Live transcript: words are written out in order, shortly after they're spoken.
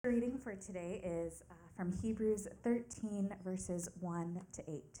for today is from Hebrews 13, verses 1 to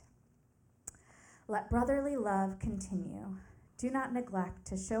 8. Let brotherly love continue. Do not neglect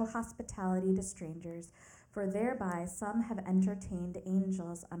to show hospitality to strangers, for thereby some have entertained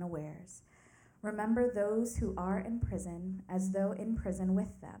angels unawares. Remember those who are in prison, as though in prison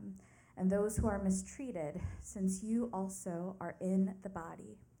with them, and those who are mistreated, since you also are in the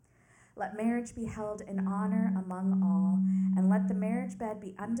body. Let marriage be held in honor among all, and let the marriage bed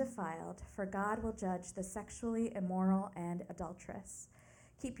be undefiled, for God will judge the sexually immoral and adulterous.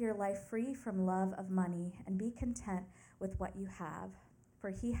 Keep your life free from love of money, and be content with what you have. For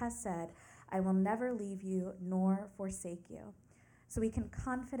he has said, I will never leave you nor forsake you. So we can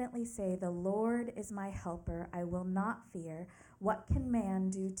confidently say, the Lord is my helper. I will not fear. What can man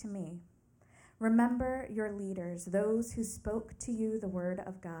do to me? Remember your leaders, those who spoke to you the word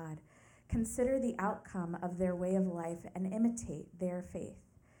of God. Consider the outcome of their way of life and imitate their faith.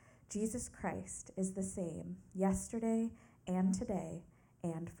 Jesus Christ is the same yesterday and today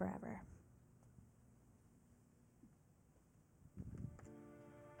and forever.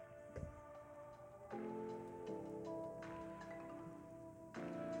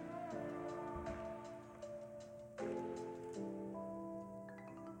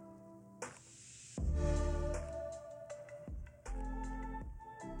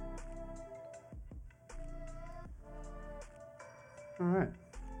 All right.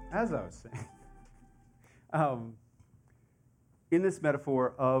 As I was saying, in this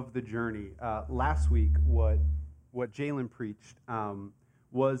metaphor of the journey, last week, what Jalen preached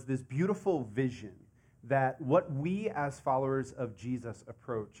was this beautiful vision that what we as followers of Jesus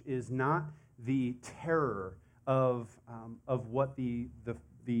approach is not the terror of what the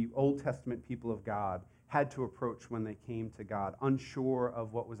Old Testament people of God had to approach when they came to God, unsure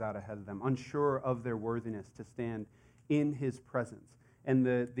of what was out ahead of them, unsure of their worthiness to stand in his presence. And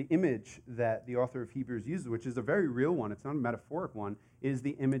the image that the author of Hebrews uses, which is a very real one, it's not a metaphoric one, is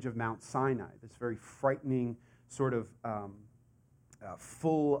the image of Mount Sinai, this very frightening sort of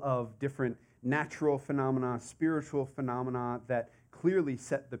full of different natural phenomena, spiritual phenomena that clearly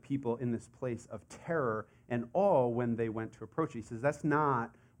set the people in this place of terror and awe when they went to approach it. He says, that's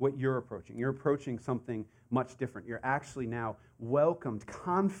not what you're approaching. You're approaching something much different. You're actually now welcomed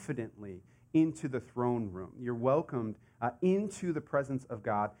confidently into the throne room. You're welcomed into the presence of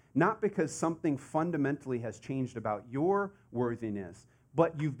God, not because something fundamentally has changed about your worthiness,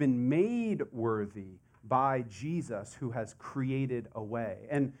 but you've been made worthy by Jesus, who has created a way.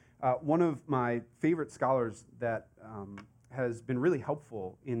 And one of my favorite scholars that has been really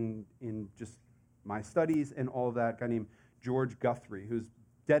helpful in just my studies and all of that, a guy named George Guthrie, who's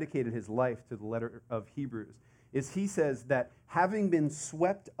dedicated his life to the letter of Hebrews, is he says that having been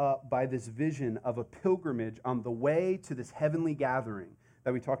swept up by this vision of a pilgrimage on the way to this heavenly gathering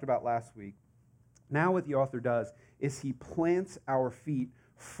that we talked about last week, now what the author does is he plants our feet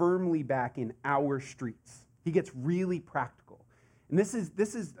firmly back in our streets. He gets really practical. And this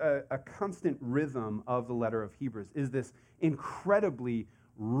is a constant rhythm of the letter of Hebrews, is this incredibly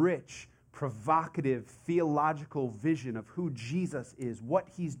rich, provocative, theological vision of who Jesus is, what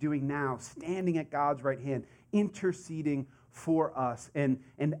he's doing now, standing at God's right hand, interceding for us, and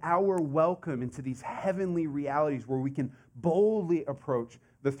our welcome into these heavenly realities where we can boldly approach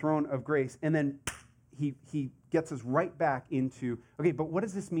the throne of grace. And then he gets us right back into, okay, but what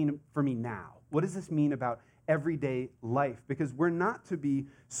does this mean for me now? What does this mean about everyday life? Because we're not to be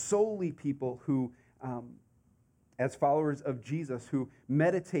solely people who, as followers of Jesus, who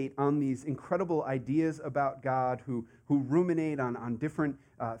meditate on these incredible ideas about God, who ruminate on different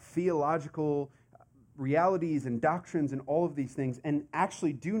theological realities and doctrines and all of these things, and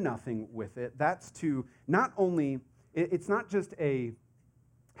actually do nothing with it. That's to not only, it's not just a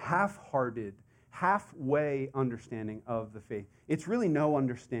half-hearted, halfway understanding of the faith. It's really no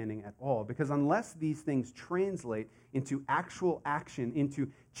understanding at all, because unless these things translate into actual action, into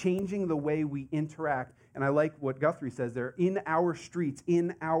changing the way we interact, and I like what Guthrie says there, in our streets,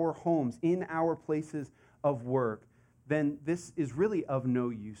 in our homes, in our places of work, then this is really of no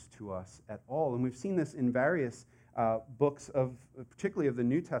use to us at all. And we've seen this in various books of, particularly of the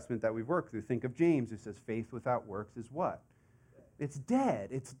New Testament that we've worked through. Think of James, who says faith without works is what? It's dead.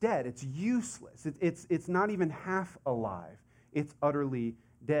 It's dead. It's useless. It's not even half alive. It's utterly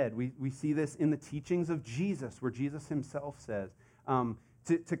dead. We see this in the teachings of Jesus, where Jesus himself says,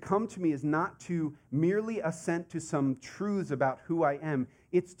 to come to me is not to merely assent to some truths about who I am.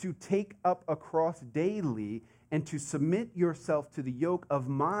 It's to take up a cross daily and to submit yourself to the yoke of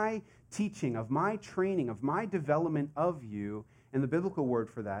my teaching, of my training, of my development of you. And the biblical word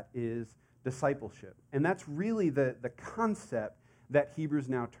for that is discipleship. And that's really the concept that Hebrews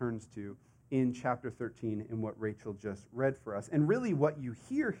now turns to in chapter 13 in what Rachel just read for us. And really what you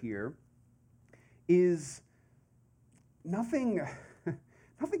hear here is nothing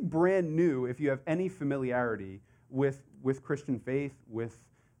brand new if you have any familiarity with Christian faith, with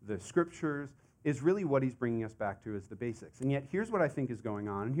the scriptures, is really what he's bringing us back to is the basics. And yet here's what I think is going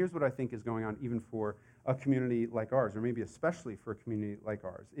on, and here's what I think is going on even for a community like ours, or maybe especially for a community like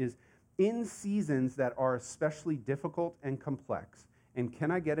ours, is in seasons that are especially difficult and complex, and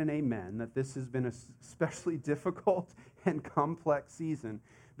can I get an amen that this has been an especially difficult and complex season,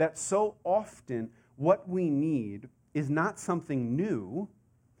 that so often what we need is not something new,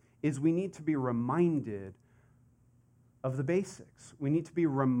 is we need to be reminded of the basics. We need to be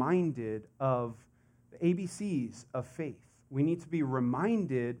reminded of the ABCs of faith. We need to be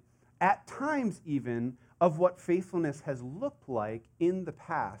reminded, at times even, of what faithfulness has looked like in the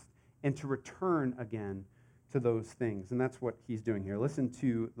past and to return again to those things. And that's what he's doing here. Listen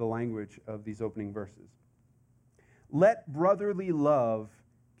to the language of these opening verses. Let brotherly love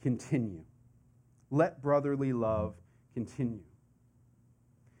continue. Let brotherly love continue.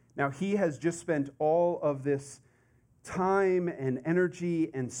 Now, he has just spent all of this time and energy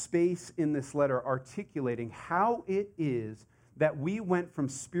and space in this letter articulating how it is that we went from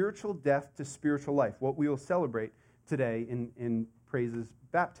spiritual death to spiritual life, what we will celebrate today in Praise's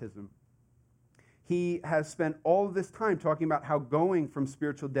baptism. He has spent all of this time talking about how going from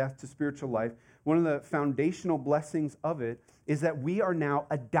spiritual death to spiritual life, one of the foundational blessings of it is that we are now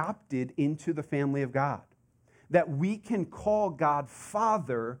adopted into the family of God, that we can call God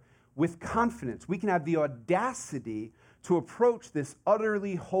Father with confidence. We can have the audacity to approach this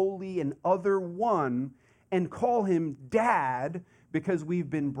utterly holy and other one and call him Dad because we've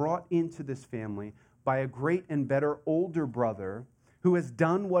been brought into this family by a great and better older brother who has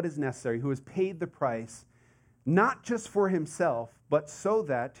done what is necessary, who has paid the price, not just for himself, but so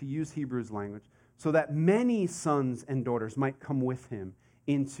that, to use Hebrews language, so that many sons and daughters might come with him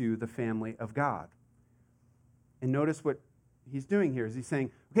into the family of God. And notice what he's doing here is he's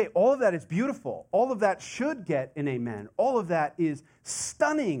saying, okay, all of that is beautiful. All of that should get an amen. All of that is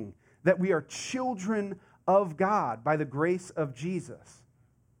stunning that we are children of God by the grace of Jesus.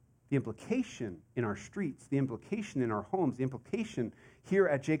 The implication in our streets, the implication in our homes, the implication here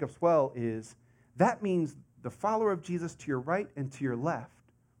at Jacob's Well is that means the follower of Jesus to your right and to your left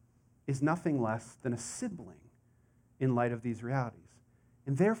is nothing less than a sibling in light of these realities,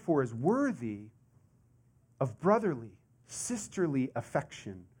 and therefore is worthy of brotherly, sisterly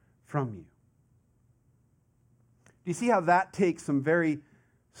affection from you. Do you see how that takes some very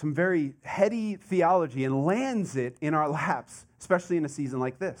heady theology and lands it in our laps, especially in a season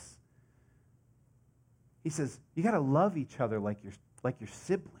like this? He says, you got to love each other like your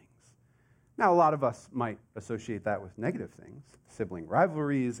siblings. Now, a lot of us might associate that with negative things, sibling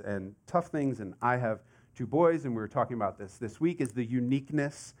rivalries and tough things, and I have two boys, and we were talking about this week, is the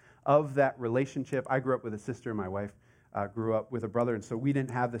uniqueness of that relationship. I grew up with a sister, and my wife grew up with a brother, and so we didn't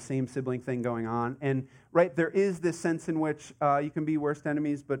have the same sibling thing going on. And right, there is this sense in which you can be worst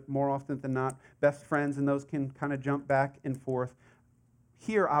enemies, but more often than not, best friends, and those can kind of jump back and forth.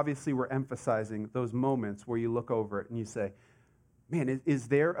 Here, obviously, we're emphasizing those moments where you look over it and you say, man, is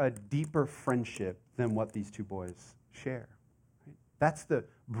there a deeper friendship than what these two boys share? Right? That's the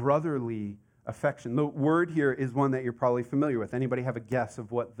brotherly affection. The word here is one that you're probably familiar with. Anybody have a guess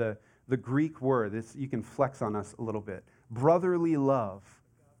of what the Greek word is? You can flex on us a little bit. Brotherly love.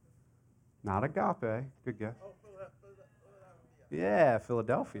 Not agape. Good guess. Yeah,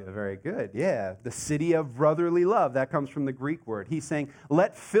 Philadelphia. Very good. Yeah, the city of brotherly love. That comes from the Greek word. He's saying,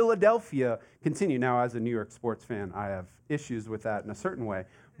 let Philadelphia continue. Now, as a New York sports fan, I have issues with that in a certain way.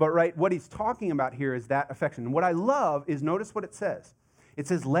 But right, what he's talking about here is that affection. And what I love is, notice what it says. It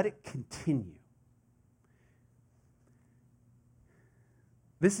says, let it continue.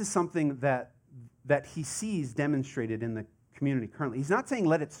 This is something that he sees demonstrated in the community currently. He's not saying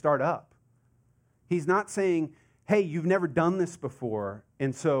let it start up. He's not saying, hey, you've never done this before,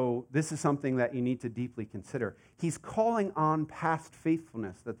 and so this is something that you need to deeply consider. He's calling on past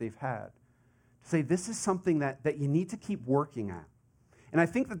faithfulness that they've had to say this is something that you need to keep working at. And I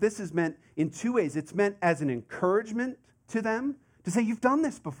think that this is meant in two ways. It's meant as an encouragement to them to say, you've done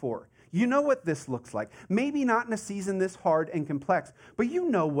this before. You know what this looks like. Maybe not in a season this hard and complex, but you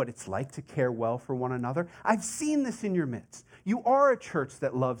know what it's like to care well for one another. I've seen this in your midst. You are a church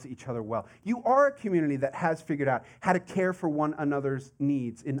that loves each other well. You are a community that has figured out how to care for one another's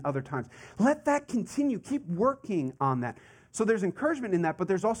needs in other times. Let that continue. Keep working on that. So there's encouragement in that, but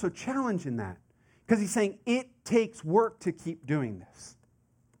there's also challenge in that. Because he's saying it takes work to keep doing this.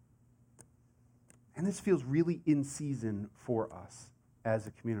 And this feels really in season for us as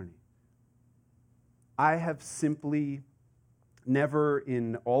a community. I have simply never,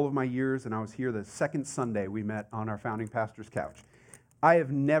 in all of my years, and I was here the second Sunday we met on our founding pastor's couch, I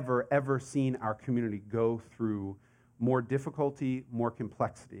have never, ever seen our community go through more difficulty, more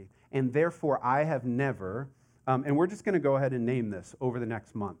complexity. And therefore, I have never, and we're just going to go ahead and name this over the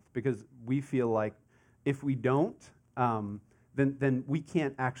next month, because we feel like if we don't, then we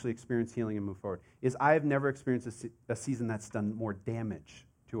can't actually experience healing and move forward, is I have never experienced a season that's done more damage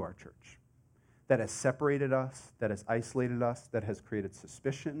to our church, that has separated us, that has isolated us, that has created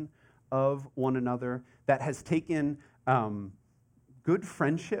suspicion of one another, that has taken good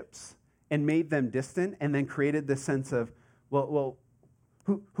friendships and made them distant, and then created this sense of, well,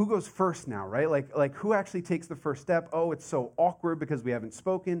 who goes first now, right? Like who actually takes the first step? Oh, it's so awkward because we haven't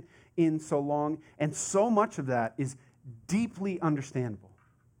spoken in so long. And so much of that is deeply understandable.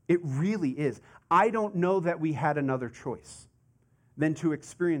 It really is. I don't know that we had another choice than to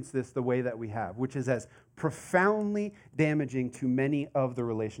experience this the way that we have, which is as profoundly damaging to many of the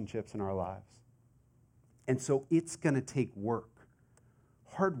relationships in our lives. And so it's going to take work,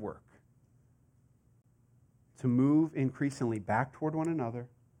 hard work, to move increasingly back toward one another,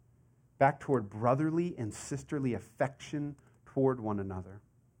 back toward brotherly and sisterly affection toward one another.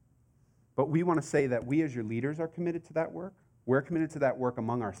 But we want to say that we as your leaders are committed to that work. We're committed to that work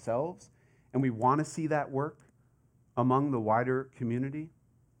among ourselves, and we want to see that work among the wider community.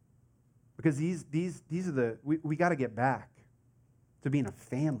 Because these are we got to get back to being a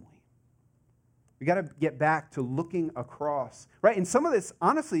family. We got to get back to looking across, right? And some of this,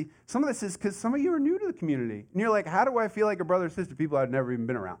 honestly, is because some of you are new to the community. And you're like, how do I feel like a brother or sister, people I've never even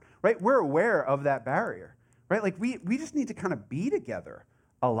been around, right? We're aware of that barrier, right? Like we just need to kind of be together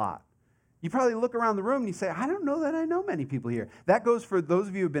a lot. You probably look around the room and you say, I don't know that I know many people here. That goes for those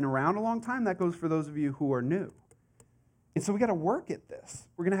of you who've been around a long time. That goes for those of you who are new. And so we got to work at this.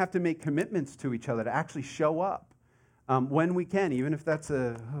 We're going to have to make commitments to each other to actually show up when we can, even if that's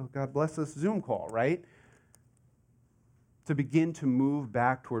God bless us, Zoom call, right? To begin to move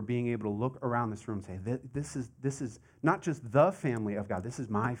back toward being able to look around this room and say, this is not just the family of God, this is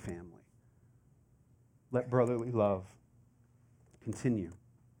my family. Let brotherly love continue.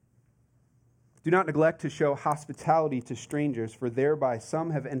 Do not neglect to show hospitality to strangers, for thereby some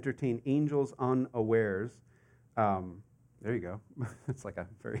have entertained angels unawares. There you go. It's like a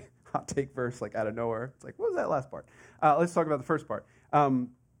very hot take verse, like out of nowhere. It's like, what was that last part? Let's talk about the first part.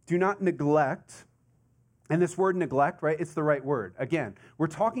 Do not neglect, and this word neglect, right, it's the right word. Again, we're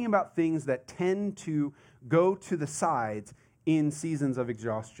talking about things that tend to go to the sides in seasons of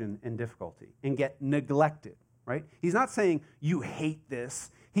exhaustion and difficulty and get neglected, right? He's not saying you hate this.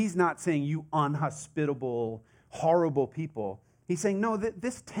 He's not saying you unhospitable, horrible people. He's saying, no,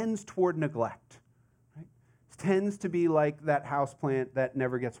 this tends toward neglect. Tends to be like that houseplant that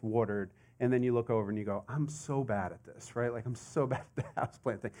never gets watered, and then you look over and you go, I'm so bad at this, right? Like, I'm so bad at the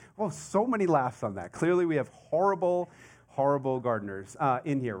houseplant thing. Well, so many laughs on that. Clearly, we have horrible, horrible gardeners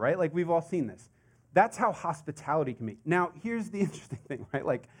in here, right? Like, we've all seen this. That's how hospitality can be. Now, here's the interesting thing, right?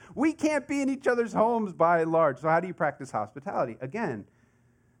 Like, we can't be in each other's homes by and large, so how do you practice hospitality? Again,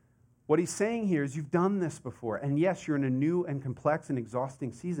 what he's saying here is you've done this before, and yes, you're in a new and complex and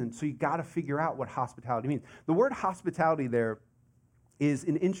exhausting season, so you got to figure out what hospitality means. The word hospitality there is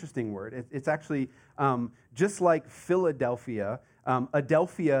an interesting word. It's actually just like Philadelphia.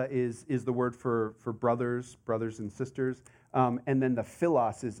 Adelphia is the word for brothers and sisters, and then the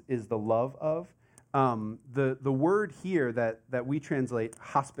philos is the love of. The word here that we translate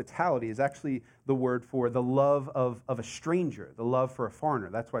hospitality is actually the word for the love of a stranger, the love for a foreigner.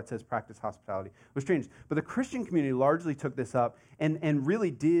 That's why it says practice hospitality with strangers. But the Christian community largely took this up and really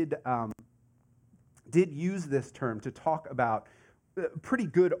did use this term to talk about pretty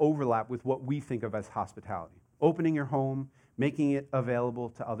good overlap with what we think of as hospitality. Opening your home, making it available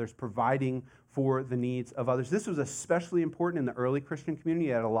to others, providing for the needs of others. This was especially important in the early Christian community.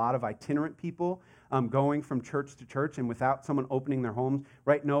 You had a lot of itinerant people going from church to church, and without someone opening their homes,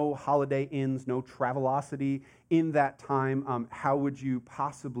 right? No Holiday Inns, no Travelocity in that time. How would you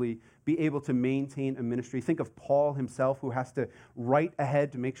possibly be able to maintain a ministry? Think of Paul himself, who has to write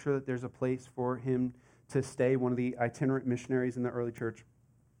ahead to make sure that there's a place for him to stay, one of the itinerant missionaries in the early church.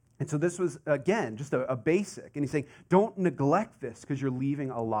 And so this was, again, just a basic. And he's saying, don't neglect this because you're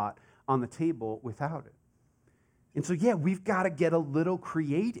leaving a lot on the table without it. And so, yeah, we've got to get a little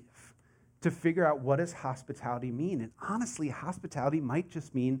creative to figure out what does hospitality mean. And honestly, hospitality might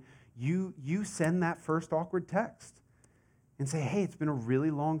just mean you send that first awkward text and say, hey, it's been a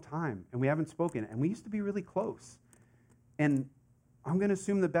really long time and we haven't spoken and we used to be really close. And I'm going to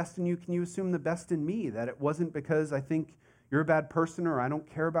assume the best in you. Can you assume the best in me? That it wasn't because I think you're a bad person or I don't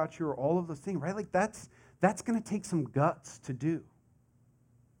care about you or all of those things, right? Like that's going to take some guts to do.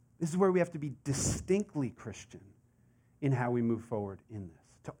 This is where we have to be distinctly Christian in how we move forward in this,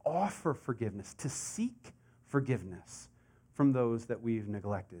 to offer forgiveness, to seek forgiveness from those that we've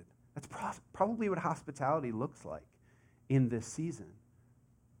neglected. That's probably what hospitality looks like in this season.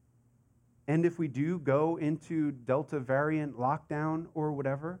 And if we do go into Delta variant lockdown or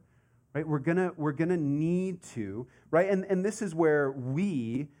whatever, right, we're gonna need to, right? And this is where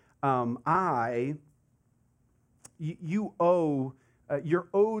you're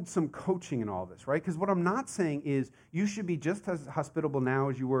owed some coaching in all this, right? Because what I'm not saying is you should be just as hospitable now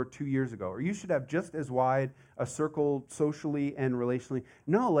as you were 2 years ago, or you should have just as wide a circle socially and relationally.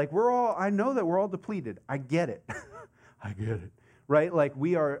 No, like I know that we're all depleted. I get it. I get it, right? Like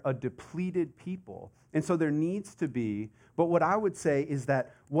we are a depleted people. And so there needs to be, but what I would say is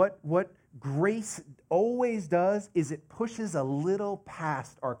that what grace always does is it pushes a little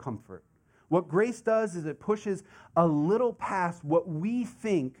past our comfort. What grace does is it pushes a little past what we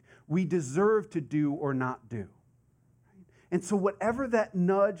think we deserve to do or not do. And so whatever that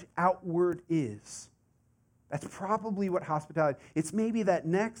nudge outward is, that's probably what hospitality, it's maybe that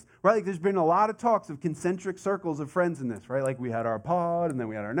next, right? Like there's been a lot of talks of concentric circles of friends in this, right? Like we had our pod and then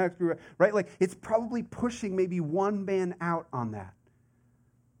we had our next group, right? Like it's probably pushing maybe one man out on that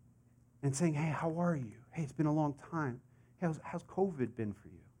and saying, hey, how are you? Hey, it's been a long time. Hey, how's COVID been for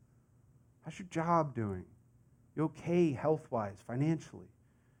you? How's your job doing? You okay health-wise, financially?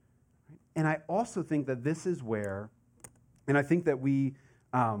 Right? And I also think that this is where, and I think that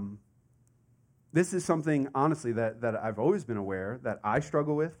this is something, honestly, that I've always been aware, that I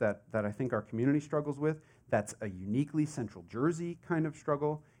struggle with, that I think our community struggles with, that's a uniquely Central Jersey kind of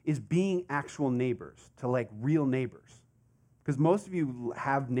struggle, is being actual neighbors, to like real neighbors. Because most of you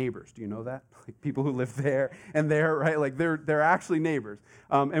have neighbors. Do you know that? Like people who live there and there, right? Like they're actually neighbors.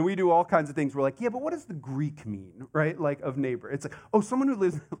 And we do all kinds of things. We're like, yeah, but what does the Greek mean, right? Like of neighbor. It's like, oh, someone who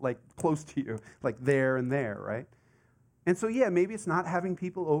lives like close to you, like there and there, right? And so, yeah, maybe it's not having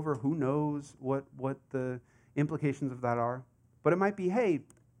people over. Who knows what the implications of that are? But it might be, hey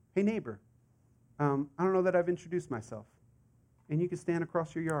neighbor, I don't know that I've introduced myself. And you can stand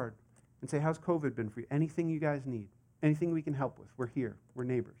across your yard and say, how's COVID been for you? Anything you guys need? Anything we can help with, we're here. We're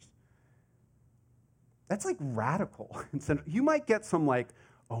neighbors. That's like radical. You might get some like,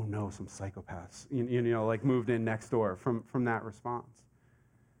 oh no, some psychopaths, like moved in next door from that response.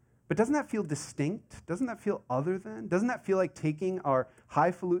 But doesn't that feel distinct? Doesn't that feel other than? Doesn't that feel like taking our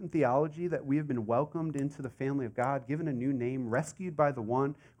highfalutin theology that we have been welcomed into the family of God, given a new name, rescued by the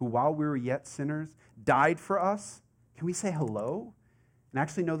one who, while we were yet sinners, died for us? Can we say hello and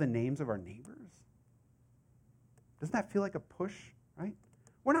actually know the names of our neighbors? Doesn't that feel like a push, right?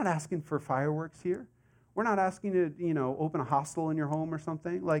 We're not asking for fireworks here. We're not asking to, open a hostel in your home or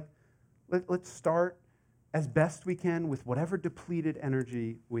something. Like, let's start as best we can with whatever depleted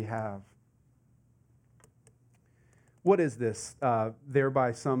energy we have. What is this?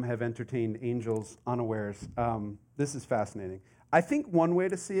 Thereby some have entertained angels unawares. This is fascinating. I think one way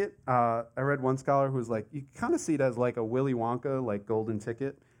to see it, I read one scholar who was like, you kind of see it as like a Willy Wonka, like golden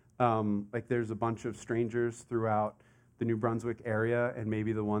ticket. Like there's a bunch of strangers throughout the New Brunswick area, and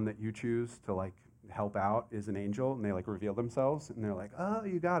maybe the one that you choose to like help out is an angel, and they like reveal themselves, and they're like, oh,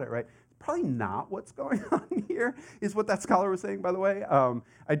 you got it, right? Probably not what's going on here, is what that scholar was saying, by the way.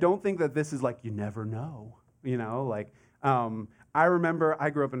 I don't think that this is like, you never know, I remember I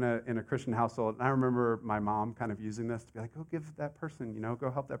grew up in a Christian household, and I remember my mom kind of using this to be like, go give that person, go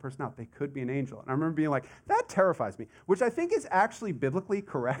help that person out. They could be an angel. And I remember being like, that terrifies me, which I think is actually biblically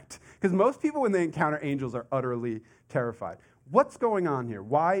correct, because most people, when they encounter angels, are utterly terrified. What's going on here?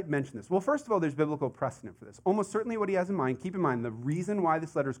 Why mention this? Well, first of all, there's biblical precedent for this. Almost certainly what he has in mind, keep in mind, the reason why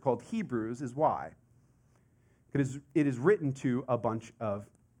this letter is called Hebrews is why? Because it is written to a bunch of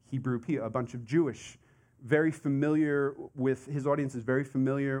Hebrew people, a bunch of Jewish, very familiar with, his audience is very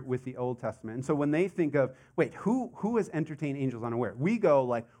familiar with the Old Testament. And so when they think of, wait, who has entertained angels unaware? We go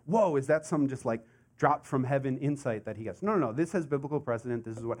like, whoa, is that some just like dropped from heaven insight that he gets? No, this has biblical precedent.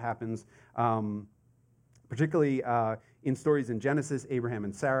 This is what happens, particularly in stories in Genesis. Abraham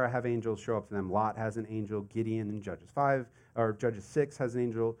and Sarah have angels show up to them. Lot has an angel. Gideon in Judges 5, or Judges 6 has an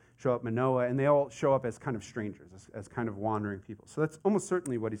angel show up. Manoah, and they all show up as kind of strangers, as kind of wandering people. So that's almost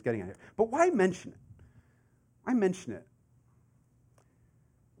certainly what he's getting at here. But why mention it? I mention it.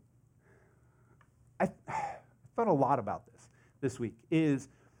 I thought a lot about this week.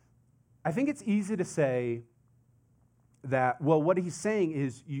 I think it's easy to say that, well, what he's saying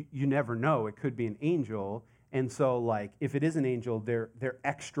is you never know. It could be an angel, And so, like, if it is an angel, they're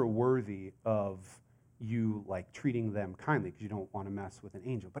extra worthy of you, like, treating them kindly because you don't want to mess with an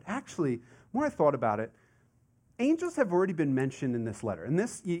angel. But actually, the more I thought about it, angels have already been mentioned in this letter. And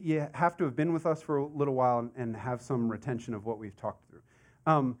this, you have to have been with us for a little while and have some retention of what we've talked through.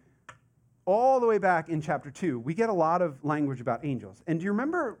 All the way back in chapter 2, we get a lot of language about angels. And do you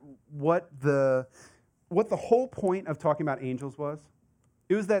remember what the whole point of talking about angels was?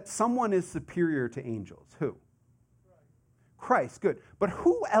 It was that someone is superior to angels. Who? Christ, good. But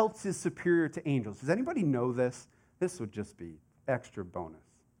who else is superior to angels? Does anybody know this? This would just be extra bonus.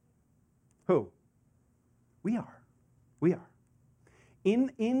 Who? We are. We are.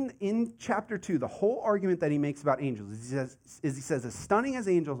 In chapter 2, the whole argument that he makes about angels is he says, as stunning as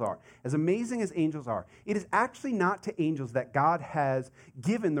angels are, as amazing as angels are, it is actually not to angels that God has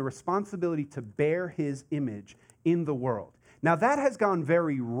given the responsibility to bear his image in the world. Now, that has gone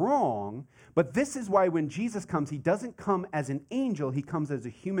very wrong, but this is why when Jesus comes, he doesn't come as an angel, he comes as a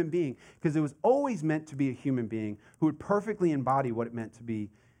human being, because it was always meant to be a human being who would perfectly embody what it meant to be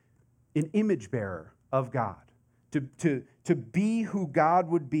an image bearer of God. To be who God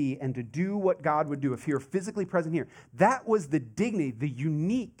would be and to do what God would do if he were physically present here. That was the dignity, the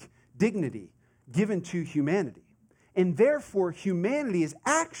unique dignity given to humanity. And therefore, humanity is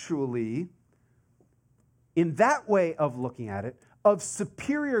actually, in that way of looking at it, of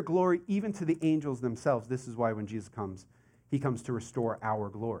superior glory even to the angels themselves. This is why when Jesus comes, he comes to restore our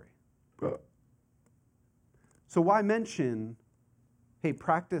glory. So why mention, hey,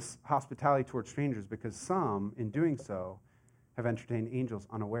 practice hospitality towards strangers, because some, in doing so, have entertained angels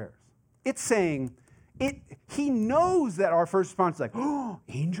unawares. It's saying, he knows that our first response is like, oh,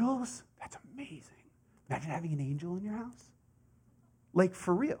 angels? That's amazing. Imagine having an angel in your house. Like,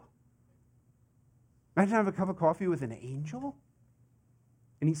 for real. Imagine having a cup of coffee with an angel.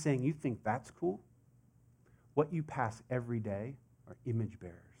 And he's saying, you think that's cool? What you pass every day are image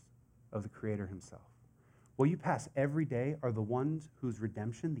bearers of the Creator himself. What you pass every day are the ones whose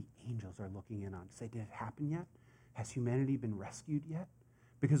redemption the angels are looking in on. Say, did it happen yet? Has humanity been rescued yet?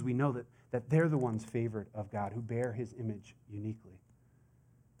 Because we know that they're the ones favored of God, who bear his image uniquely.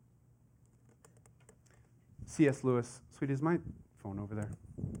 C.S. Lewis, sweetie, is my phone over there?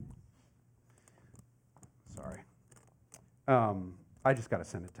 Sorry. I just got to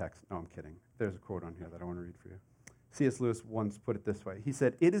send a text. No, I'm kidding. There's a quote on here that I want to read for you. C.S. Lewis once put it this way. He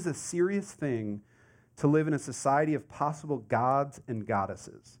said, "It is a serious thing to live in a society of possible gods and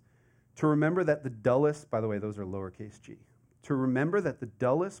goddesses. To remember that the dullest," by the way, those are lowercase g, "to remember that the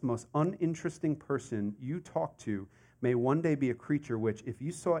dullest, most uninteresting person you talk to may one day be a creature which, if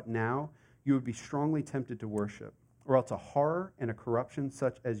you saw it now, you would be strongly tempted to worship, or else a horror and a corruption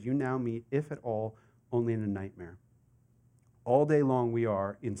such as you now meet, if at all, only in a nightmare. All day long we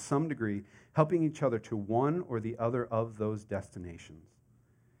are, in some degree, helping each other to one or the other of those destinations.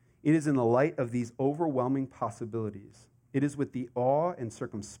 It is in the light of these overwhelming possibilities, it is with the awe and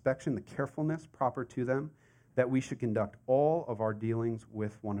circumspection, the carefulness proper to them, that we should conduct all of our dealings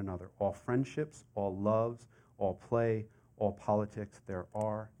with one another, all friendships, all loves, all play, all politics. There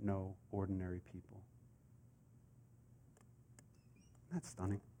are no ordinary people." That's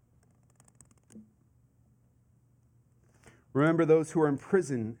stunning. "Remember those who are in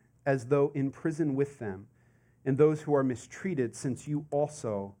prison as though in prison with them, and those who are mistreated, since you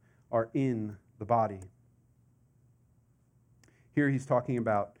also are in the body." Here he's talking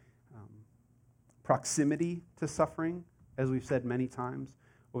about proximity to suffering, as we've said many times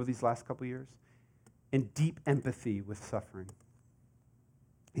over these last couple of years, and deep empathy with suffering.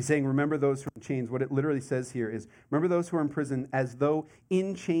 He's saying, remember those who are in chains. What it literally says here is, remember those who are in prison as though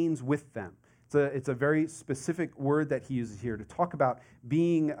in chains with them. It's a very specific word that he uses here to talk about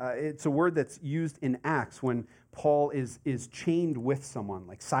being, it's a word that's used in Acts when Paul is chained with someone,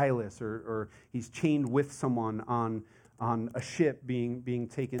 like Silas, or he's chained with someone on a ship being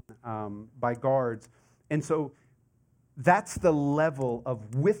taken by guards. And so that's the level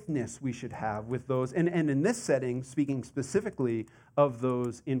of witness we should have with those. And in this setting, speaking specifically of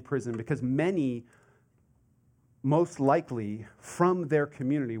those in prison, because many, most likely, from their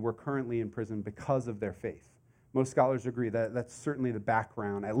community were currently in prison because of their faith. Most scholars agree that that's certainly the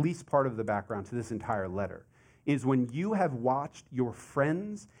background, at least part of the background to this entire letter, is when you have watched your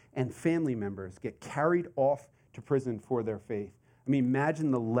friends and family members get carried off to prison for their faith. I mean,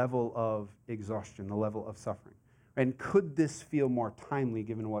 imagine the level of exhaustion, the level of suffering. And could this feel more timely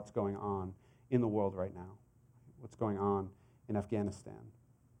given what's going on in the world right now? What's going on in Afghanistan?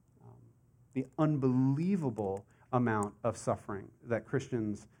 The unbelievable amount of suffering that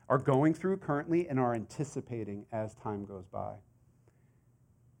Christians are going through currently and are anticipating as time goes by.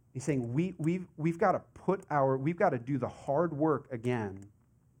 He's saying we've got to do the hard work again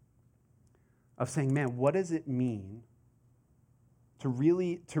of saying, man, what does it mean to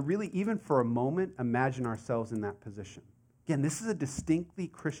really, even for a moment, imagine ourselves in that position? Again, this is a distinctly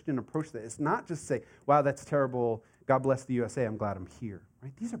Christian approach to it. It's not just say, wow, that's terrible. God bless the USA. I'm glad I'm here.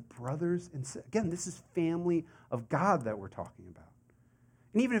 Right? These are brothers and sisters. Again, this is family of God that we're talking about.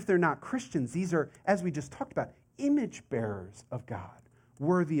 And even if they're not Christians, these are, as we just talked about, image bearers of God,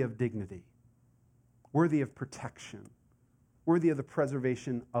 worthy of dignity, worthy of protection, worthy of the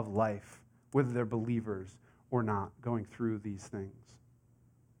preservation of life, whether they're believers or not, going through these things.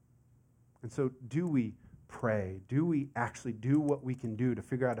 And so do we pray? Do we actually do what we can do to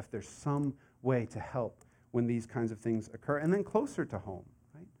figure out if there's some way to help when these kinds of things occur? And then closer to home,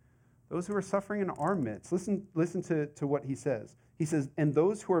 right? Those who are suffering in our midst, listen to what he says. He says, and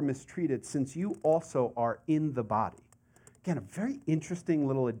those who are mistreated, since you also are in the body. Again, a very interesting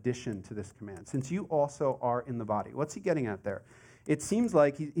little addition to this command. Since you also are in the body. What's he getting at there? It seems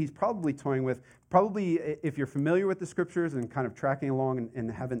like he's probably toying with, if you're familiar with the scriptures and kind of tracking along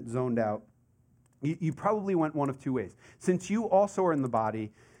and haven't zoned out, you probably went one of two ways. Since you also are in the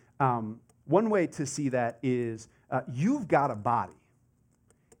body, one way to see that is you've got a body.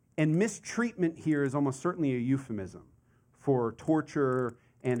 And mistreatment here is almost certainly a euphemism for torture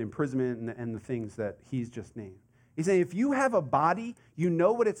and imprisonment and the things that he's just named. He's saying if you have a body, you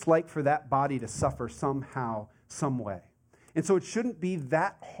know what it's like for that body to suffer somehow, some way. And so it shouldn't be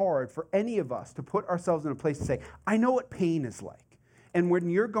that hard for any of us to put ourselves in a place to say, I know what pain is like. And when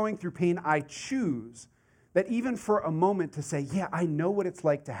you're going through pain, I choose that even for a moment to say, yeah, I know what it's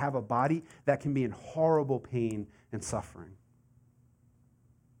like to have a body that can be in horrible pain and suffering.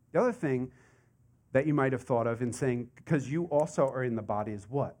 The other thing that you might have thought of in saying, because you also are in the body, is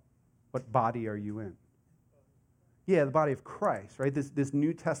what? What body are you in? Yeah, the body of Christ, right? This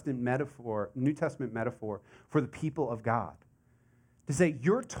New Testament metaphor for the people of God. To say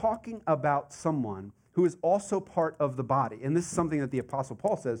you're talking about someone who is also part of the body. And this is something that the Apostle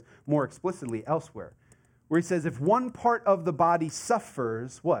Paul says more explicitly elsewhere, where he says, if one part of the body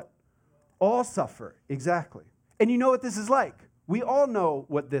suffers, what? All suffer, exactly. And you know what this is like. We all know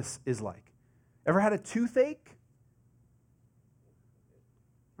what this is like. Ever had a toothache?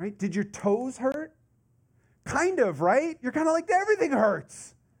 Right? Did your toes hurt? Kind of, right? You're kind of like, everything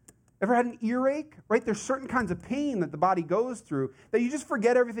hurts. Ever had an earache? Right? There's certain kinds of pain that the body goes through that you just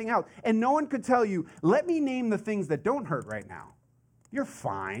forget everything else. And no one could tell you, let me name the things that don't hurt right now. You're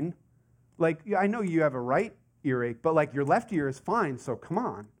fine. Like, I know you have a right earache, but like your left ear is fine, so come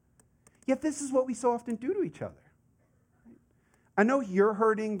on. Yet this is what we so often do to each other. I know you're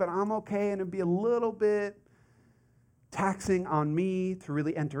hurting, but I'm okay, and it'd be a little bit taxing on me to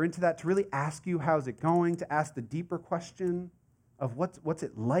really enter into that, to really ask you how's it going, to ask the deeper question of what's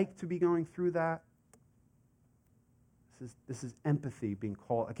it like to be going through that. This is empathy being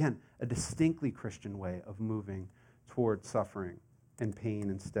called, again, a distinctly Christian way of moving toward suffering and pain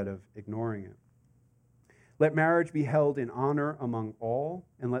instead of ignoring it. Let marriage be held in honor among all,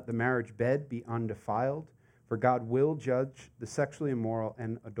 and let the marriage bed be undefiled, for God will judge the sexually immoral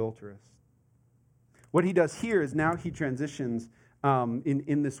and adulterous. What he does here is now he transitions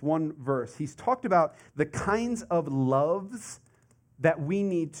in this one verse. He's talked about the kinds of loves that we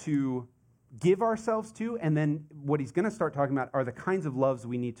need to give ourselves to, and then what he's going to start talking about are the kinds of loves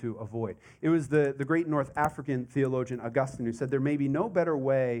we need to avoid. It was the great North African theologian Augustine who said there may be no better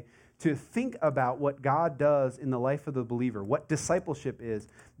way to think about what God does in the life of the believer, what discipleship is,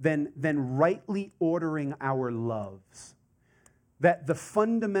 than rightly ordering our loves. That the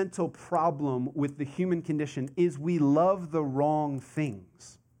fundamental problem with the human condition is we love the wrong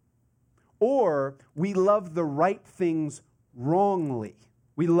things, or we love the right things wrongly.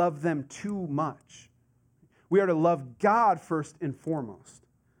 We love them too much. We are to love God first and foremost.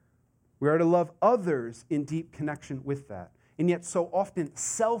 We are to love others in deep connection with that. And yet so often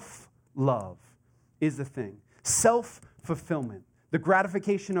self-love is the thing. Self-fulfillment. The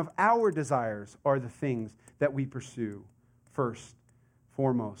gratification of our desires are the things that we pursue first,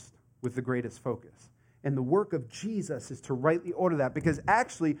 foremost, with the greatest focus. And the work of Jesus is to rightly order that, because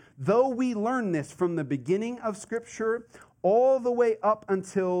actually, though we learn this from the beginning of Scripture all the way up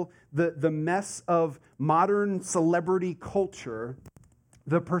until the mess of modern celebrity culture,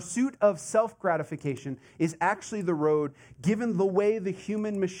 the pursuit of self-gratification is actually the road, given the way the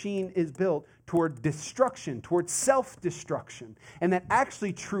human machine is built, toward destruction, toward self-destruction. And that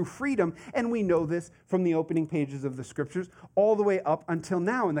actually true freedom, and we know this from the opening pages of the Scriptures, all the way up until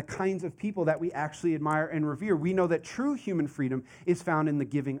now, and the kinds of people that we actually admire and revere. We know that true human freedom is found in the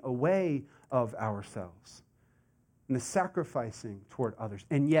giving away of ourselves. and the sacrificing toward others.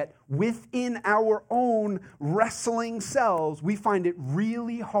 And yet, within our own wrestling selves, we find it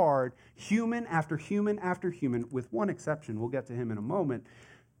really hard, human after human after human, with one exception, we'll get to him in a moment,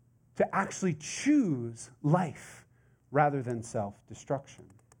 to actually choose life rather than self-destruction.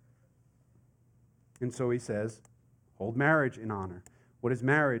 And so he says, hold marriage in honor. What is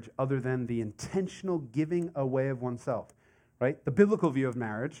marriage other than the intentional giving away of oneself, right? The biblical view of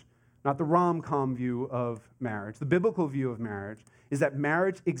marriage, not the rom-com view of marriage. The biblical view of marriage is that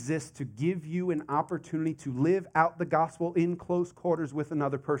marriage exists to give you an opportunity to live out the gospel in close quarters with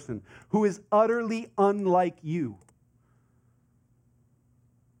another person who is utterly unlike you.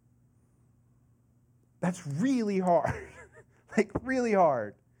 That's really hard, like really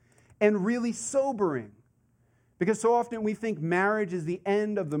hard, and really sobering. Because so often we think marriage is the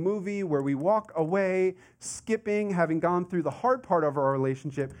end of the movie where we walk away, skipping, having gone through the hard part of our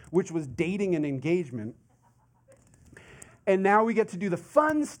relationship, which was dating and engagement. And now we get to do the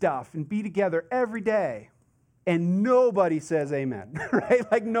fun stuff and be together every day. And nobody says amen,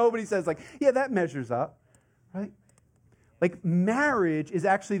 right? Like nobody says like, yeah, that measures up, right? Like marriage is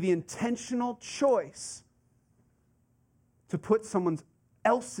actually the intentional choice to put someone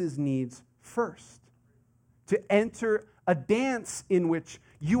else's needs first. To enter a dance in which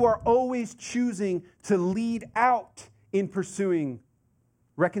you are always choosing to lead out in pursuing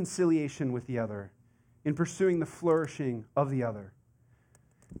reconciliation with the other, in pursuing the flourishing of the other.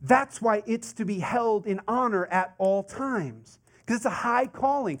 That's why it's to be held in honor at all times, because it's a high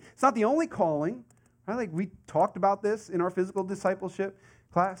calling. It's not the only calling. Right? Like we talked about this in our physical discipleship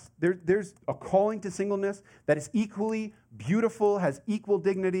class. There's a calling to singleness that is equally beautiful, has equal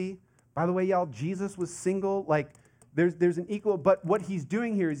dignity. By the way, y'all, Jesus was single. Like, there's an equal, but what he's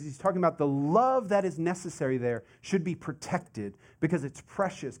doing here is he's talking about the love that is necessary there should be protected because it's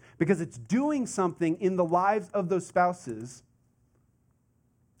precious, because it's doing something in the lives of those spouses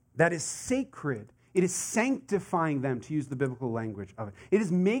that is sacred. It is sanctifying them, to use the biblical language of it. It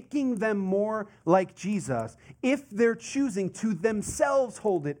is making them more like Jesus if they're choosing to themselves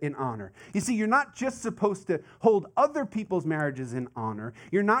hold it in honor. You see, you're not just supposed to hold other people's marriages in honor.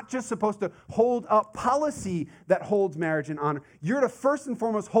 You're not just supposed to hold up policy that holds marriage in honor. You're to first and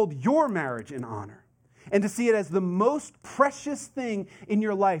foremost hold your marriage in honor and to see it as the most precious thing in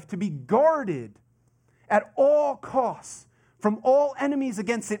your life, to be guarded at all costs from all enemies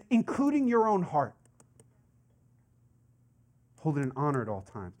against it, including your own heart. Hold it in honor at all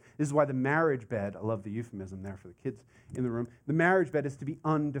times. This is why the marriage bed, I love the euphemism there for the kids in the room, the marriage bed is to be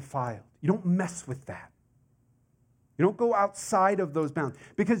undefiled. You don't mess with that. You don't go outside of those bounds.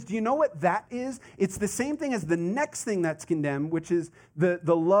 Because do you know what that is? It's the same thing as the next thing that's condemned, which is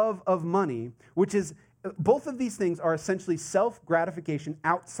the love of money, which is, both of these things are essentially self-gratification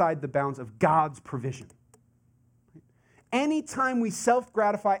outside the bounds of God's provision. Anytime we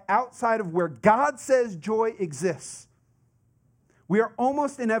self-gratify outside of where God says joy exists, we are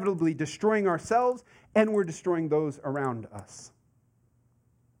almost inevitably destroying ourselves and we're destroying those around us.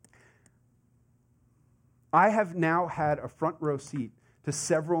 I have now had a front row seat to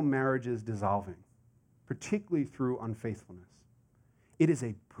several marriages dissolving, particularly through unfaithfulness. It is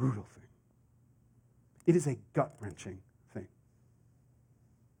a brutal thing. It is a gut-wrenching thing.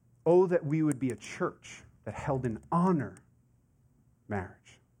 Oh, that we would be a church that held in honor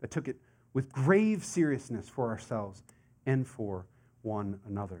marriage, that took it with grave seriousness for ourselves and for one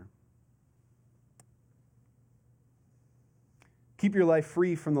another. Keep your life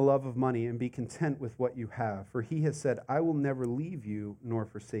free from the love of money and be content with what you have, for he has said, I will never leave you nor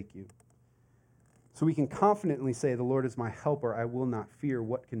forsake you. So we can confidently say, the Lord is my helper, I will not fear.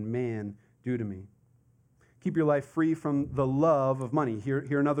 What can man do to me? Keep your life free from the love of money.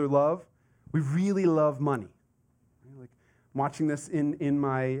 Here another love. We really love money. Like I'm watching this in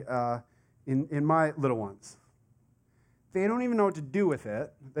my little ones. They don't even know what to do with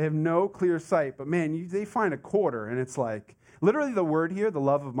it. They have no clear sight. But man, they find a quarter, and it's like, literally the word here, the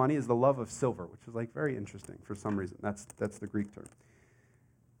love of money, is the love of silver, which is like very interesting for some reason. That's the Greek term.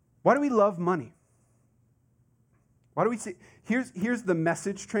 Why do we love money? Why do we see? Here's the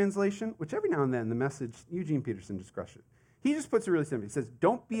Message translation, which every now and then the Message, Eugene Peterson just crushed it. He just puts it really simply. He says,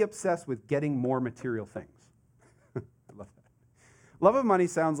 don't be obsessed with getting more material things. I love that. Love of money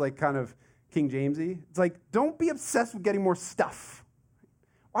sounds like kind of King Jamesy. It's like, don't be obsessed with getting more stuff.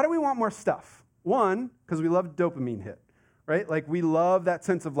 Why do we want more stuff? One, because we love dopamine hit, right? Like we love that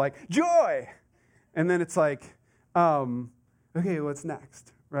sense of like joy. And then it's like, okay, what's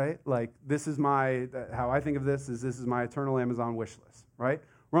next, right? Like this is how I think of this is my eternal Amazon wish list, right?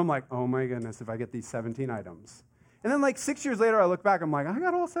 Where I'm like, oh my goodness, if I get these 17 items. And then like 6 years later, I look back, I'm like, I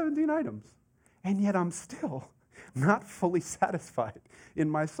got all 17 items. And yet I'm still I'm not fully satisfied in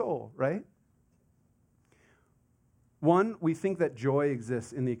my soul, right? One, we think that joy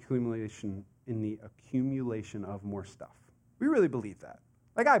exists in the accumulation of more stuff. We really believe that.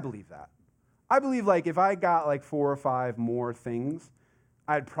 Like, I believe that. I believe, like, if I got, like, 4 or 5 more things,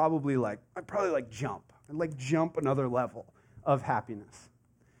 I'd probably jump. I'd, like, jump another level of happiness.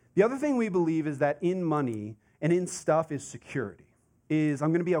 The other thing we believe is that in money and in stuff is security, is I'm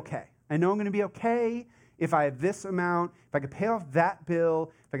going to be okay. I know I'm going to be okay if I have this amount, if I could pay off that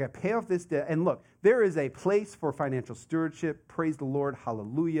bill, if I could pay off this debt. And look, there is a place for financial stewardship. Praise the Lord.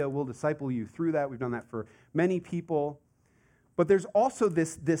 Hallelujah. We'll disciple you through that. We've done that for many people. But there's also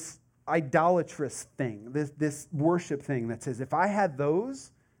this idolatrous thing, this worship thing that says, if I had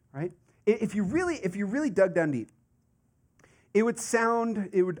those, right? If you really dug down deep, it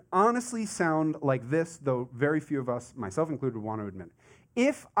would honestly sound like this, though very few of us, myself included, would want to admit it.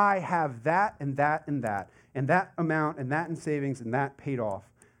 If I have that and that and that, and that amount and that in savings and that paid off,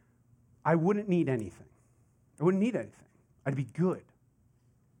 I wouldn't need anything. I wouldn't need anything. I'd be good.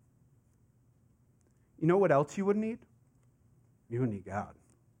 You know what else you wouldn't need? You wouldn't need God.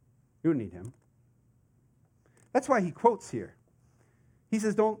 You wouldn't need him. That's why he quotes here. He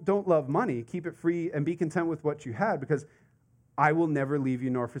says, don't love money. Keep it free and be content with what you had, because I will never leave you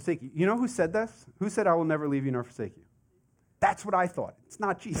nor forsake you. You know who said this? Who said, I will never leave you nor forsake you? That's what I thought. It's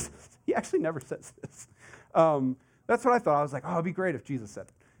not Jesus. He actually never says this. That's what I thought. I was like, oh, it'd be great if Jesus said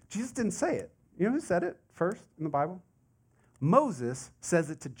it. Jesus didn't say it. You know who said it first in the Bible? Moses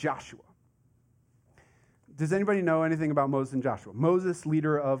says it to Joshua. Does anybody know anything about Moses and Joshua? Moses,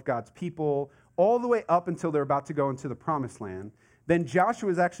 leader of God's people, all the way up until they're about to go into the promised land. Then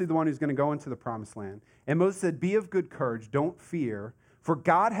Joshua is actually the one who's going to go into the promised land. And Moses said, be of good courage, don't fear, for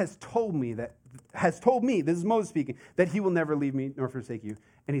God has told me, this is Moses speaking, that he will never leave me nor forsake you,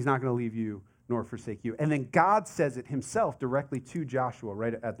 and he's not going to leave you nor forsake you. And then God says it himself directly to Joshua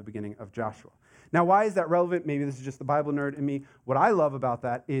right at the beginning of Joshua. Now, why is that relevant? Maybe this is just the Bible nerd in me. What I love about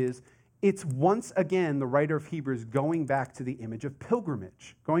that is it's once again the writer of Hebrews going back to the image of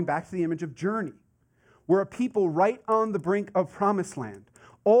pilgrimage, going back to the image of journey. We're a people right on the brink of promised land.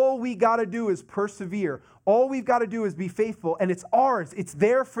 All we got to do is persevere. All we've got to do is be faithful, and it's ours. It's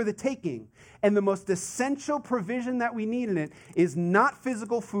there for the taking. And the most essential provision that we need in it is not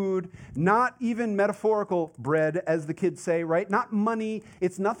physical food, not even metaphorical bread, as the kids say, right? Not money.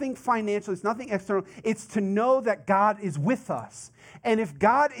 It's nothing financial. It's nothing external. It's to know that God is with us. And if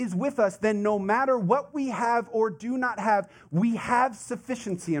God is with us, then no matter what we have or do not have, we have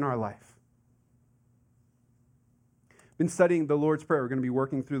sufficiency in our life. Been studying the Lord's Prayer. We're going to be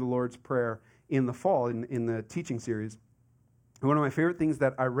working through the Lord's Prayer in the fall in the teaching series. And one of my favorite things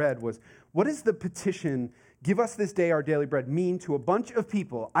that I read was, what does the petition, give us this day our daily bread, mean to a bunch of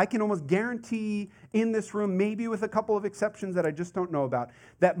people? I can almost guarantee in this room, maybe with a couple of exceptions that I just don't know about,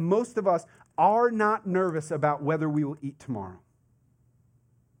 that most of us are not nervous about whether we will eat tomorrow.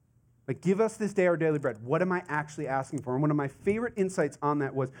 Like, give us this day our daily bread. What am I actually asking for? And one of my favorite insights on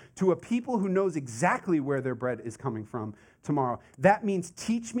that was, to a people who knows exactly where their bread is coming from tomorrow, that means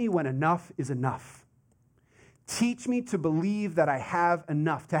teach me when enough is enough. Teach me to believe that I have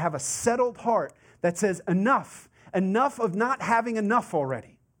enough, to have a settled heart that says enough of not having enough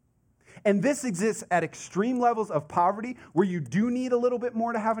already. And this exists at extreme levels of poverty, where you do need a little bit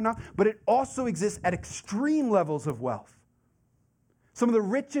more to have enough, but it also exists at extreme levels of wealth. Some of the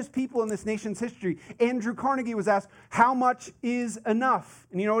richest people in this nation's history, Andrew Carnegie was asked, how much is enough?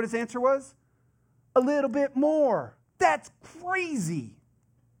 And you know what his answer was? A little bit more. That's crazy.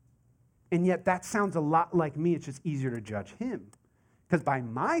 And yet that sounds a lot like me. It's just easier to judge him, because by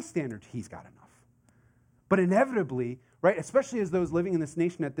my standards, he's got enough. But inevitably, right, especially as those living in this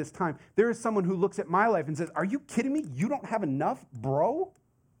nation at this time, there is someone who looks at my life and says, are you kidding me? You don't have enough, bro?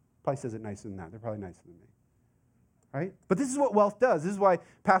 Probably says it nicer than that. They're probably nicer than me. Right? But this is what wealth does. This is why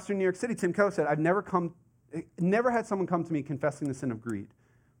Pastor in New York City, Tim Keller, said, I've never had someone come to me confessing the sin of greed.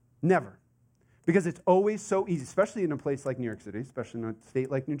 Never. Because it's always so easy, especially in a place like New York City, especially in a state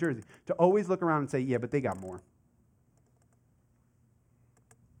like New Jersey, to always look around and say, yeah, but they got more.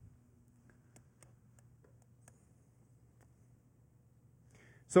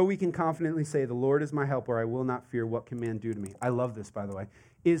 So we can confidently say, the Lord is my helper, I will not fear, what can man do to me? I love this, by the way.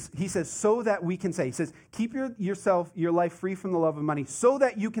 He says, so that we can say, he says, keep your life free from the love of money, so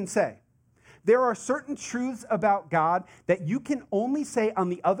that you can say. There are certain truths about God that you can only say on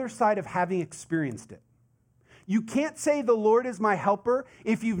the other side of having experienced it. You can't say the Lord is my helper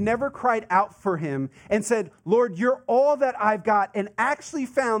if you've never cried out for him and said, Lord, you're all that I've got, and actually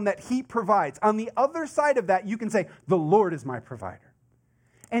found that he provides. On the other side of that, you can say, the Lord is my provider.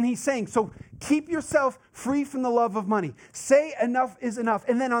 And he's saying, so keep yourself free from the love of money. Say enough is enough.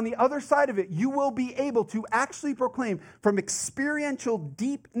 And then on the other side of it, you will be able to actually proclaim from experiential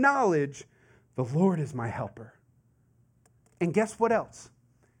deep knowledge, the Lord is my helper. And guess what else?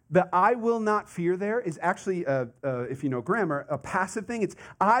 The I will not fear there is actually, if you know grammar, a passive thing. It's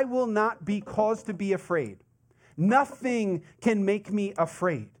I will not be caused to be afraid. Nothing can make me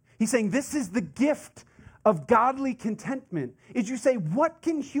afraid. He's saying this is the gift of godly contentment. Is you say, what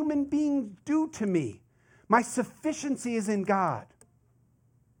can human beings do to me? My sufficiency is in God.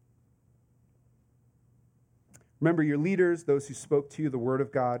 Remember your leaders, those who spoke to you the word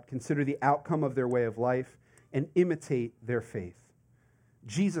of God. Consider the outcome of their way of life and imitate their faith.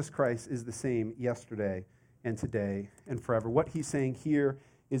 Jesus Christ is the same yesterday and today and forever. What he's saying here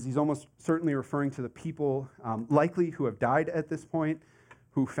is he's almost certainly referring to the people likely who have died at this point,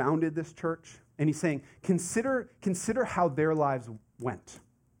 who founded this church. And he's saying, consider how their lives went.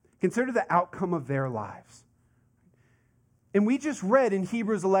 Consider the outcome of their lives. And we just read in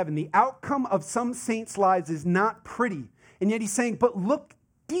Hebrews 11, the outcome of some saints' lives is not pretty. And yet he's saying, but look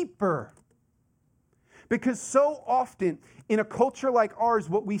deeper. Because so often in a culture like ours,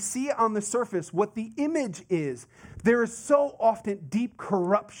 what we see on the surface, what the image is, there is so often deep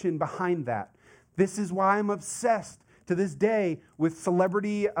corruption behind that. This is why I'm obsessed to this day with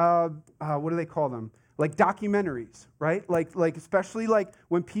celebrity, what do they call them? Like documentaries, right? Like especially like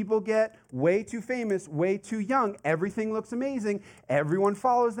when people get way too famous, way too young, everything looks amazing. Everyone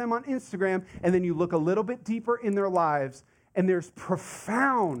follows them on Instagram. And then you look a little bit deeper in their lives and there's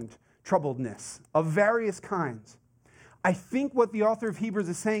profound troubledness of various kinds. I think what the author of Hebrews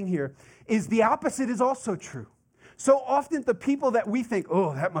is saying here is the opposite is also true. So often the people that we think,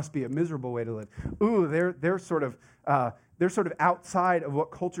 oh, that must be a miserable way to live. Ooh, they're sort of outside of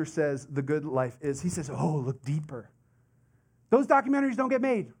what culture says the good life is. He says, oh, look deeper. Those documentaries don't get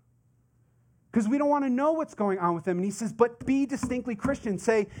made because we don't want to know what's going on with them. And he says, but be distinctly Christian.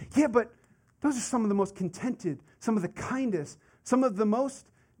 Say, yeah, but those are some of the most contented, some of the kindest, some of the most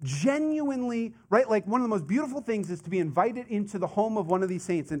genuinely, right? Like one of the most beautiful things is to be invited into the home of one of these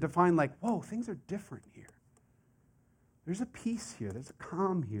saints and to find like, whoa, things are different here. There's a peace here. There's a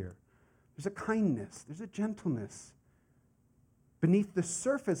calm here. There's a kindness. There's a gentleness beneath the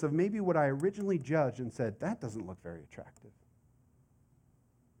surface of maybe what I originally judged and said, that doesn't look very attractive.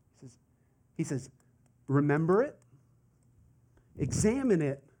 He says, remember it, examine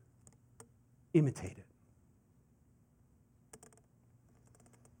it, imitate it.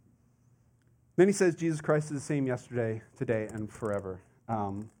 Then he says Jesus Christ is the same yesterday, today, and forever,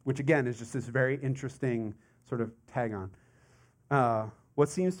 which again is just this very interesting sort of tag on. What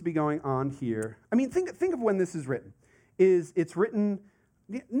seems to be going on here, I mean, think of when this is written. It's written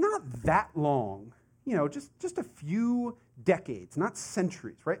not that long, just a few decades, not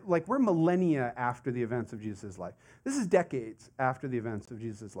centuries, right? Like we're millennia after the events of Jesus' life. This is decades after the events of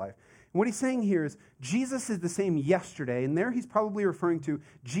Jesus' life. And what he's saying here is Jesus is the same yesterday, and there he's probably referring to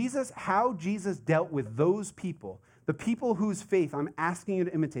how Jesus dealt with those people, the people whose faith I'm asking you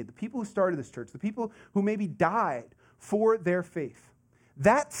to imitate, the people who started this church, the people who maybe died for their faith.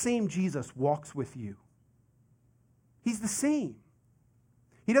 That same Jesus walks with you. He's the same.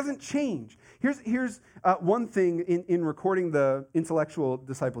 He doesn't change. Here's one thing in recording the intellectual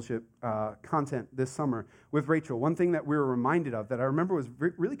discipleship content this summer with Rachel. One thing that we were reminded of that I remember was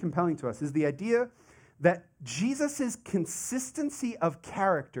really compelling to us is the idea that Jesus' consistency of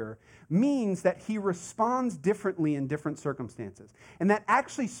character means that he responds differently in different circumstances. And that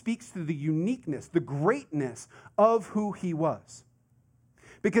actually speaks to the uniqueness, the greatness of who he was.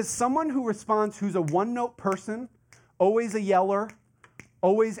 Because someone who responds, who's a one-note person, always a yeller,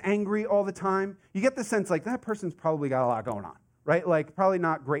 always angry all the time, you get the sense like that person's probably got a lot going on, right? Like probably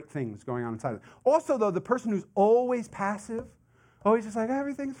not great things going on inside of them. Also, though, the person who's always passive, always just like,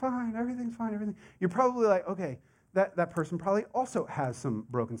 everything's fine, everything. You're probably like, okay, that person probably also has some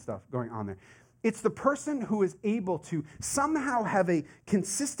broken stuff going on there. It's the person who is able to somehow have a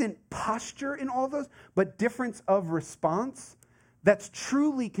consistent posture in all of those, but difference of response that's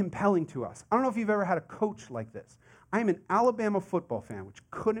truly compelling to us. I don't know if you've ever had a coach like this. I'm an Alabama football fan, which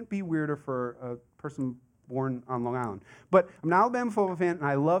couldn't be weirder for a person born on Long Island. But I'm an Alabama football fan, and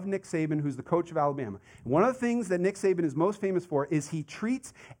I love Nick Saban, who's the coach of Alabama. And one of the things that Nick Saban is most famous for is he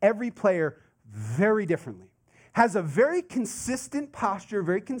treats every player very differently. Has a very consistent posture,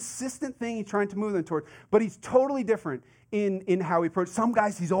 very consistent thing he's trying to move them toward, but he's totally different in how he approached. Some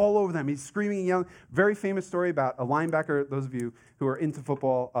guys, he's all over them. He's screaming and yelling. Very famous story about a linebacker. Those of you who are into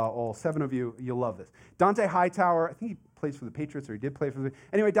football, all 7 of you, you'll love this. Dante Hightower, I think he plays for the Patriots, or he did play for the...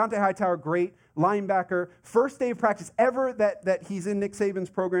 Anyway, Dante Hightower, great linebacker. First day of practice ever that he's in Nick Saban's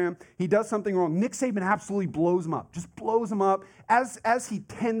program, he does something wrong. Nick Saban absolutely blows him up, just blows him up, as he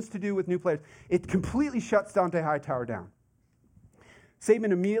tends to do with new players. It completely shuts Dante Hightower down.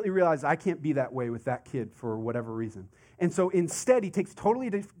 Saban immediately realizes, I can't be that way with that kid for whatever reason. And so instead, he takes a totally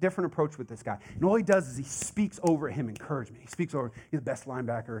different approach with this guy. And all he does is he speaks over him encouragement. He speaks over, he's the best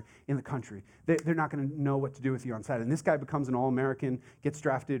linebacker in the country. They're not going to know what to do with you on Saturday. And this guy becomes an All-American, gets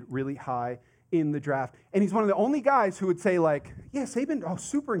drafted really high in the draft. And he's one of the only guys who would say, like, yeah, Saban, oh,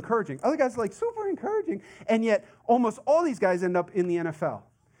 super encouraging. Other guys are like, super encouraging. And yet, almost all these guys end up in the NFL.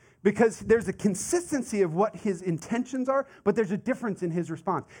 Because there's a consistency of what his intentions are, but there's a difference in his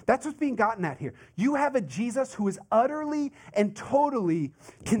response. That's what's being gotten at here. You have a Jesus who is utterly and totally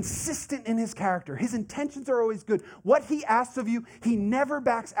consistent in his character. His intentions are always good. What he asks of you, he never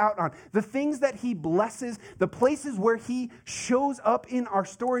backs out on. The things that he blesses, the places where he shows up in our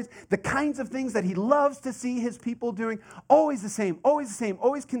stories, the kinds of things that he loves to see his people doing, always the same,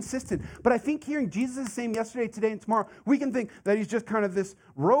 always consistent. But I think hearing Jesus is the same yesterday, today, and tomorrow, we can think that he's just kind of this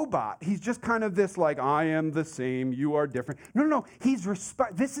robot. He's just kind of this, like, I am the same, you are different. No. He's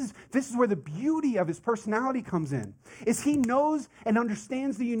this is where the beauty of his personality comes in, is he knows and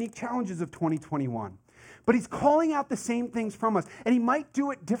understands the unique challenges of 2021. But he's calling out the same things from us, and he might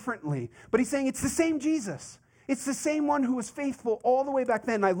do it differently, but he's saying it's the same Jesus. It's the same one who was faithful all the way back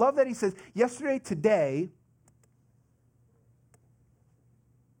then. And I love that he says, yesterday, today,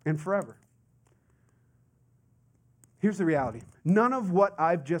 and forever. Here's the reality. None of what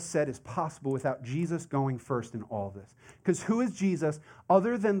I've just said is possible without Jesus going first in all this. Because who is Jesus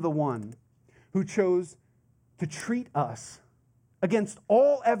other than the one who chose to treat us against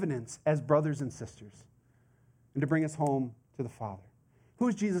all evidence as brothers and sisters and to bring us home to the Father? Who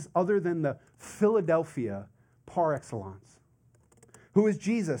is Jesus other than the Philadelphia par excellence? Who is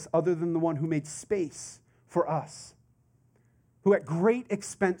Jesus other than the one who made space for us, who at great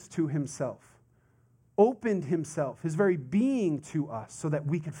expense to himself opened himself, his very being to us so that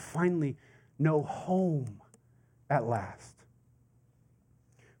we could finally know home at last?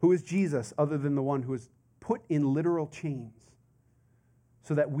 Who is Jesus other than the one who was put in literal chains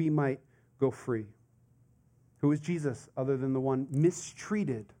so that we might go free? Who is Jesus other than the one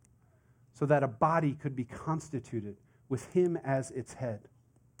mistreated so that a body could be constituted with him as its head?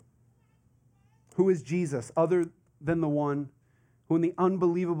 Who is Jesus other than the one who in the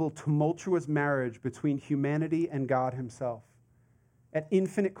unbelievable, tumultuous marriage between humanity and God himself, at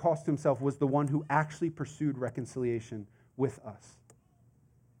infinite cost to himself, was the one who actually pursued reconciliation with us?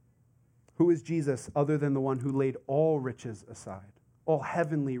 Who is Jesus other than the one who laid all riches aside, all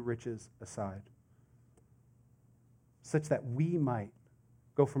heavenly riches aside, such that we might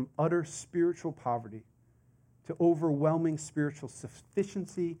go from utter spiritual poverty to overwhelming spiritual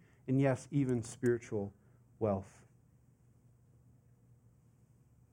sufficiency and, yes, even spiritual wealth?